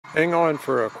Hang on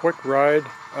for a quick ride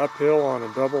uphill on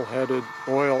a double-headed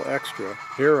oil extra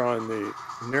here on the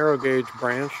narrow gauge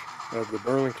branch of the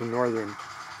Burlington Northern,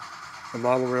 a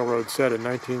model railroad set in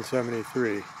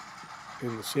 1973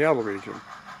 in the Seattle region.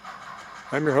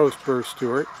 I'm your host, Burr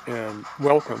Stewart, and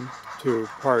welcome to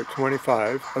part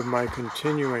 25 of my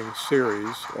continuing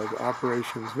series of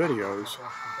operations videos.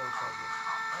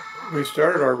 We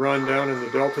started our run down in the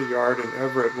Delta Yard in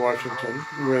Everett, Washington,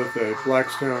 with a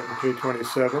Blackstone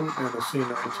K27 and a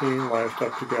C19 lashed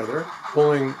up together,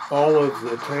 pulling all of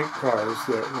the tank cars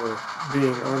that were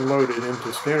being unloaded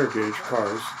into standard gauge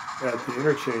cars at the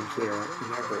interchange there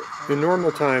in Everett. In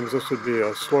normal times, this would be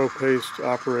a slow-paced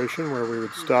operation where we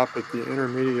would stop at the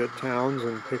intermediate towns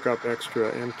and pick up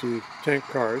extra empty tank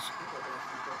cars.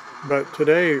 But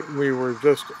today we were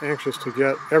just anxious to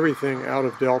get everything out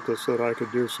of Delta so that I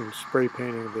could do some spray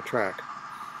painting of the track.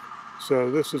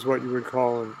 So this is what you would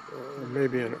call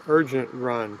maybe an urgent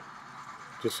run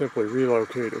to simply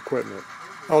relocate equipment.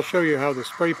 I'll show you how the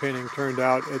spray painting turned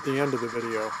out at the end of the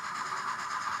video.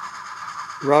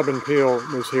 Robin Peel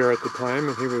was here at the time,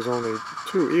 and he was only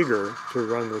too eager to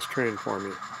run this train for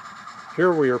me.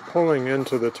 Here we are pulling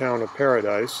into the town of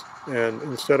Paradise, and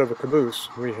instead of a caboose,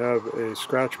 we have a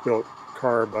scratch-built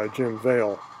car by Jim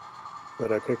Vail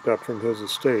that I picked up from his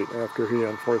estate after he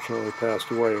unfortunately passed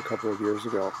away a couple of years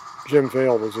ago. Jim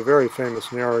Vail was a very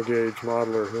famous narrow-gauge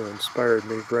modeler who inspired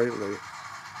me greatly.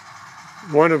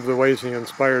 One of the ways he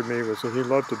inspired me was that he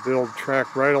loved to build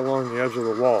track right along the edge of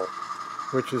the wall,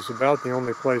 which is about the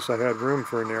only place I had room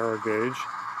for a narrow gauge,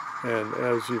 and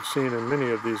as you've seen in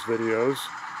many of these videos,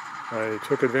 I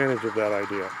took advantage of that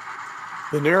idea.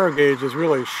 The narrow gauge is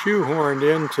really shoehorned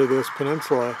into this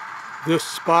peninsula. This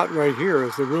spot right here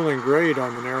is the ruling grade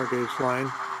on the narrow gauge line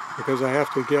because I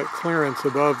have to get clearance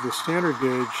above the standard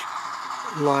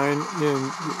gauge line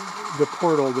in the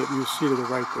portal that you see to the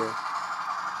right there.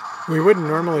 We wouldn't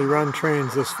normally run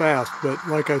trains this fast, but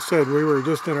like I said, we were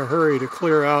just in a hurry to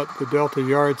clear out the Delta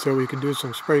Yard so we could do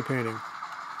some spray painting.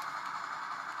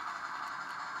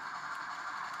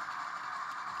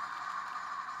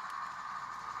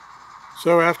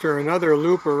 So after another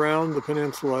loop around the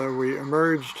peninsula, we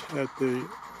emerged at the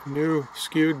new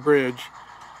skewed bridge,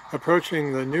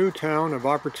 approaching the new town of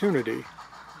Opportunity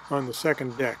on the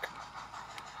second deck.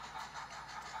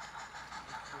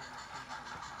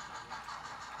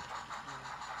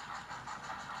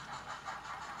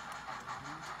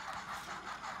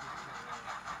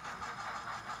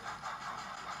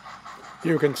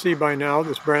 You can see by now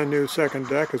this brand new second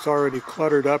deck is already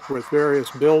cluttered up with various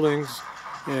buildings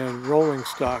and rolling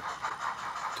stock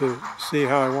to see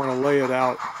how I want to lay it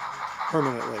out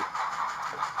permanently.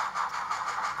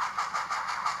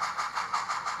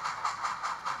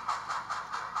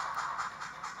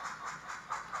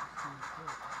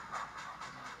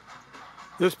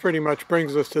 This pretty much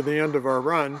brings us to the end of our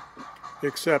run,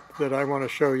 except that I want to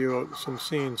show you some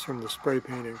scenes from the spray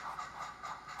painting.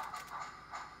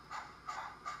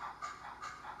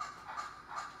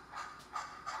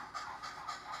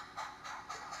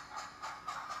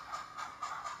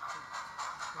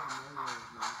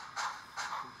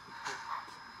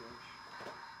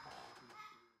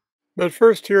 But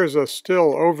first, here's a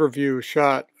still overview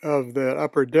shot of the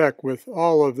upper deck with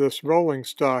all of this rolling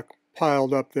stock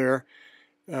piled up there.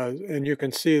 And you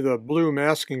can see the blue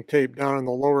masking tape down on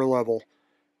the lower level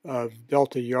of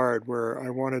Delta Yard where I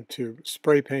wanted to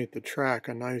spray paint the track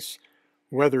a nice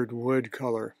weathered wood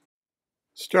color.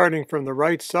 Starting from the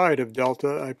right side of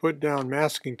Delta, I put down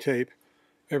masking tape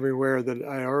everywhere that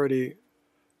I already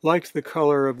liked the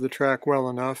color of the track well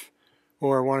enough,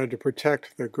 or wanted to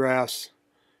protect the grass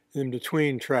in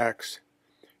between tracks.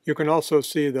 You can also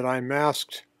see that I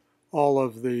masked all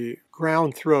of the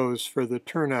ground throws for the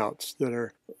turnouts that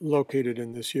are located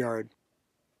in this yard.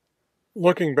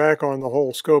 Looking back on the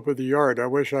whole scope of the yard, I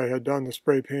wish I had done the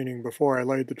spray painting before I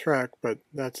laid the track, but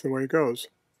that's the way it goes.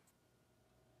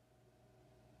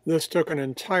 This took an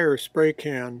entire spray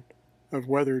can of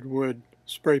weathered wood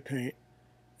spray paint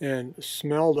and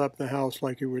smelled up the house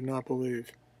like you would not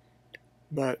believe.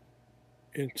 But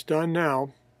it's done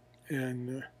now,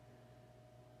 and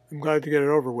I'm glad to get it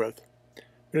over with.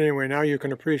 But anyway, now you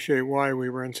can appreciate why we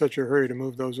were in such a hurry to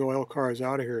move those oil cars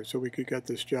out of here so we could get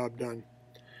this job done.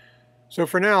 So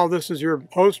for now, this is your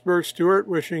host, Burr Stewart,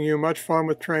 wishing you much fun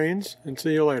with trains, and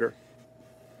see you later.